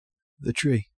The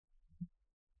tree.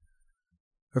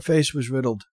 Her face was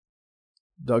riddled,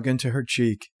 dug into her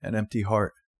cheek, an empty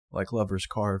heart, like lovers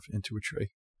carve into a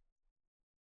tree.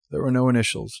 There were no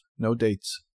initials, no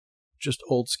dates, just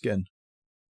old skin,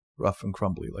 rough and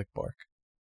crumbly like bark.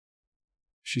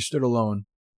 She stood alone,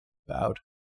 bowed,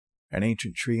 an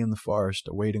ancient tree in the forest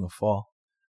awaiting a fall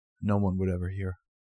no one would ever hear.